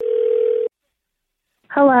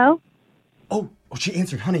Hello? Oh, she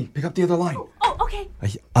answered. Honey, pick up the other line. Oh, okay.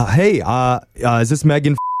 Hey, is this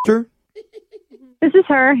Megan F***er? This is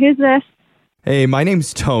her. Who's this? Hey, my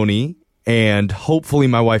name's Tony, and hopefully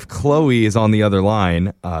my wife Chloe is on the other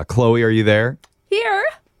line. Chloe, are you there? Here.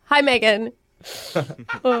 Hi, Megan.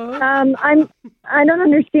 I don't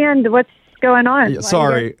understand what's going on.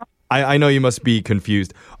 Sorry, I know you must be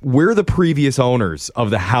confused. We're the previous owners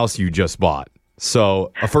of the house you just bought.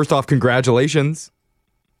 So, first off, congratulations.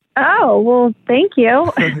 Oh, well, thank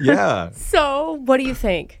you. Yeah. So, what do you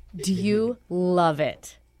think? Do you love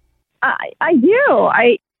it? I do.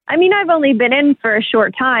 I mean, I've only been in for a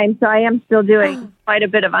short time, so I am still doing quite a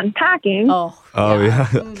bit of unpacking. Oh, yeah.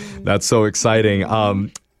 That's so exciting.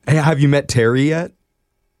 Hey, have you met Terry yet?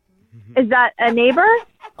 Is that a neighbor?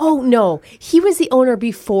 Oh, no. He was the owner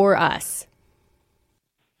before us.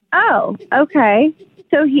 Oh, okay.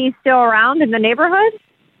 So he's still around in the neighborhood?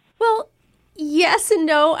 Well, yes and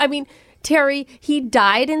no. I mean, Terry, he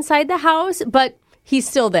died inside the house, but he's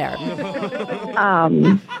still there. Are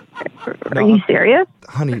you serious?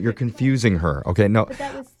 Honey, you're confusing her. Okay, no.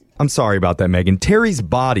 I'm sorry about that, Megan. Terry's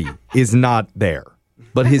body is not there,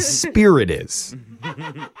 but his spirit is.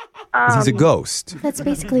 'Cause he's a ghost. That's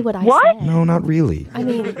basically what I What? said. No, not really. I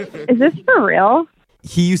mean, Is this for real?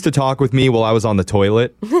 He used to talk with me while I was on the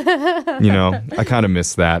toilet. I kind of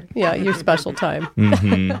miss that. yeah, your special time.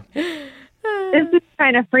 This is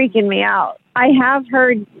kind of freaking me out. I have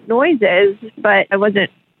heard noises, but I wasn't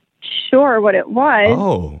sure what it was.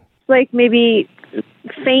 Oh. Like maybe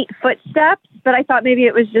faint footsteps, but I thought maybe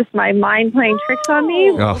it was just my mind playing tricks on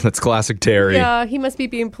me. Oh, that's classic Terry. Yeah, he must be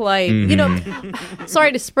being polite.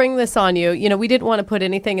 Sorry to spring this on you. We didn't want to put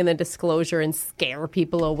anything in the disclosure and scare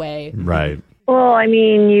people away. Right. Well, I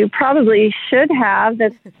mean, you probably should have.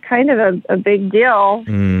 That's kind of a big deal.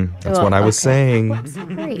 That's what I was saying.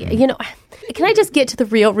 Sorry. Can I just get to the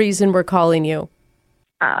real reason we're calling you?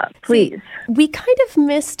 Please. We kind of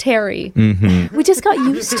miss Terry. We just got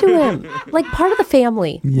used to him, like part of the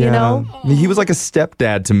family, Yeah. He was like a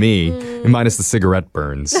stepdad to me, minus the cigarette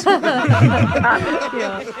burns.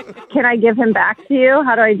 Can I give him back to you?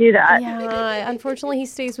 How do I do that? Yeah, unfortunately, he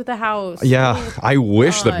stays with the house. Yeah, I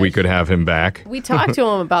wish that we could have him back. We talked to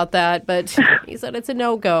him about that, but he said it's a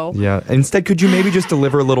no-go. Yeah. Instead, could you maybe just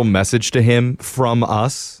deliver a little message to him from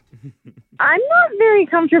us? I'm not very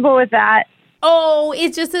comfortable with that. Oh,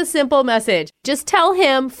 it's just a simple message. Just tell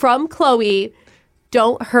him from Chloe,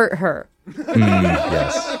 don't hurt her.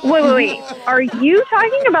 Yes. Wait. Are you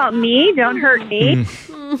talking about me? Don't hurt me.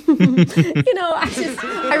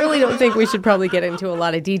 I really don't think we should probably get into a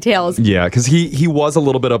lot of details. Yeah, because he was a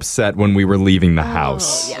little bit upset when we were leaving the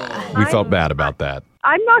house. Yeah. We felt bad about that.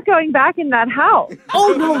 I'm not going back in that house.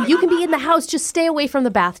 Oh, no, you can be in the house. Just stay away from the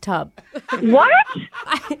bathtub. What?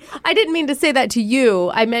 I didn't mean to say that to you.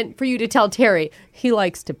 I meant for you to tell Terry. He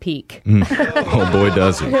likes to peek. Oh, boy,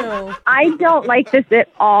 does he. I don't like this at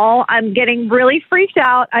all. I'm getting really freaked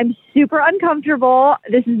out. I'm super uncomfortable.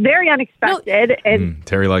 This is very unexpected. And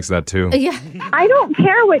Terry likes that, too. Yeah. I don't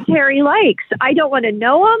care what Terry likes. I don't want to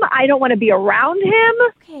know him. I don't want to be around him.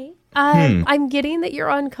 Okay. I'm getting that you're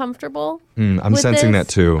uncomfortable. I'm with sensing this.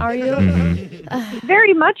 that, too. Are you?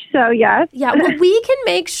 Very much so, yes. Yeah, well, we can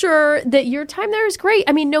make sure that your time there is great.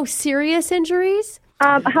 I mean, no serious injuries.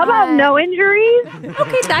 How about no injuries?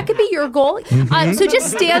 Okay, that could be your goal. So just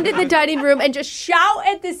stand in the dining room and just shout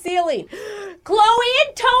at the ceiling. Chloe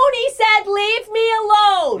and Tony said, "Leave me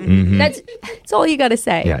alone." That's all you got to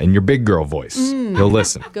say. Yeah, in your big girl voice. He'll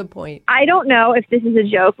listen. Good point. I don't know if this is a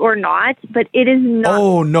joke or not, but it is not.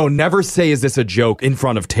 Oh, no, never say, is this a joke in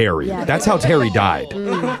front of Terry. Yeah. That's how Terry died.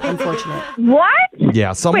 Unfortunate. What?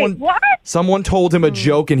 Yeah, Wait, what? Someone told him a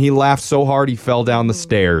joke and he laughed so hard he fell down the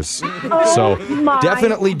stairs. So my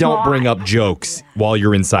definitely don't God. bring up jokes while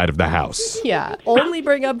you're inside of the house. Yeah, only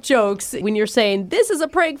bring up jokes when you're saying this is a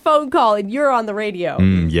prank phone call and you're on the radio.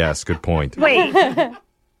 Yes, good point. Wait.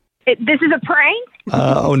 This is a prank?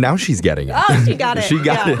 Now she's getting it. Oh, she got it. She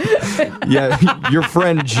got it. Yeah, your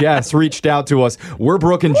friend Jess reached out to us. We're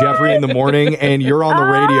Brooke and Jeffrey in the morning, and you're on the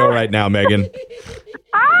radio right now, Megan.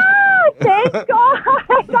 Thank God.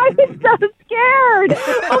 I was so scared.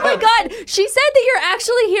 Oh my God, she said that you're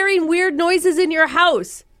actually hearing weird noises in your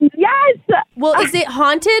house. Yes. Well, is it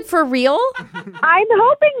haunted for real? I'm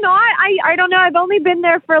hoping not. I don't know. I've only been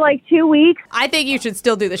there for like 2 weeks. I think you should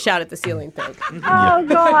still do the shout at the ceiling thing. Oh,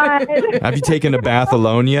 God. Have you taken a bath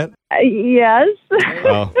alone yet? Yes.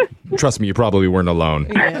 Oh, trust me, you probably weren't alone.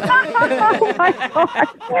 Oh, my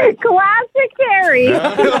God. Classic Terry.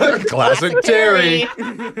 Classic Terry.